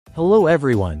Hello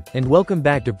everyone, and welcome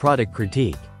back to Product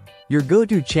Critique, your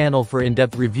go-to channel for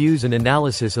in-depth reviews and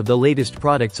analysis of the latest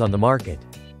products on the market.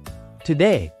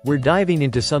 Today, we're diving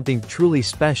into something truly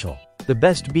special, the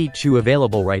best Beet Chew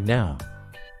available right now.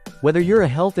 Whether you're a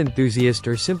health enthusiast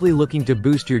or simply looking to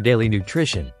boost your daily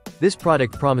nutrition, this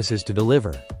product promises to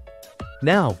deliver.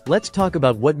 Now, let's talk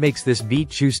about what makes this Beet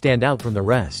Chew stand out from the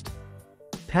rest.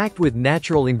 Packed with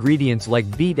natural ingredients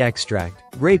like beet extract,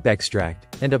 grape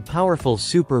extract, and a powerful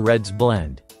Super Reds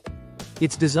blend.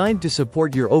 It's designed to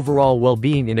support your overall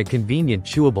well-being in a convenient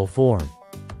chewable form.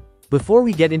 Before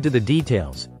we get into the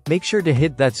details, make sure to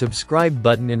hit that subscribe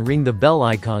button and ring the bell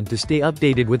icon to stay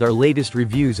updated with our latest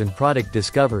reviews and product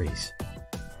discoveries.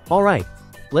 Alright,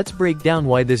 let's break down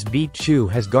why this Beet Chew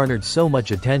has garnered so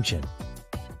much attention.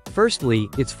 Firstly,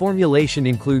 its formulation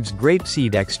includes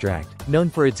grapeseed extract, known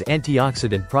for its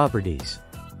antioxidant properties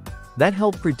that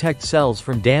help protect cells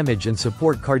from damage and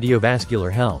support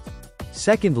cardiovascular health.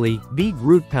 Secondly, beet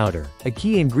root powder, a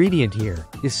key ingredient here,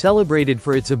 is celebrated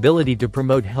for its ability to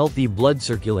promote healthy blood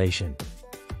circulation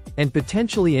and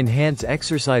potentially enhance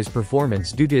exercise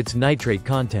performance due to its nitrate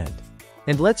content.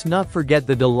 And let's not forget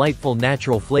the delightful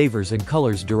natural flavors and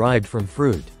colors derived from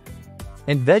fruit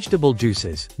and vegetable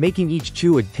juices, making each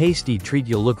chew a tasty treat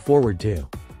you'll look forward to.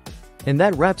 And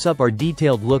that wraps up our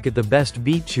detailed look at the best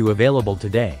Beet Chew available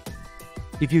today.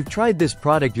 If you've tried this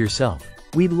product yourself,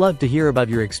 we'd love to hear about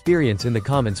your experience in the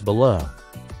comments below.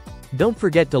 Don't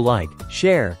forget to like,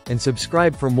 share, and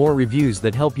subscribe for more reviews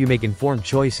that help you make informed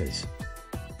choices.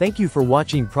 Thank you for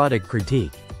watching Product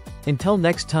Critique. Until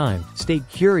next time, stay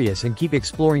curious and keep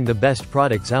exploring the best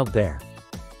products out there.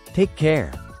 Take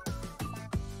care.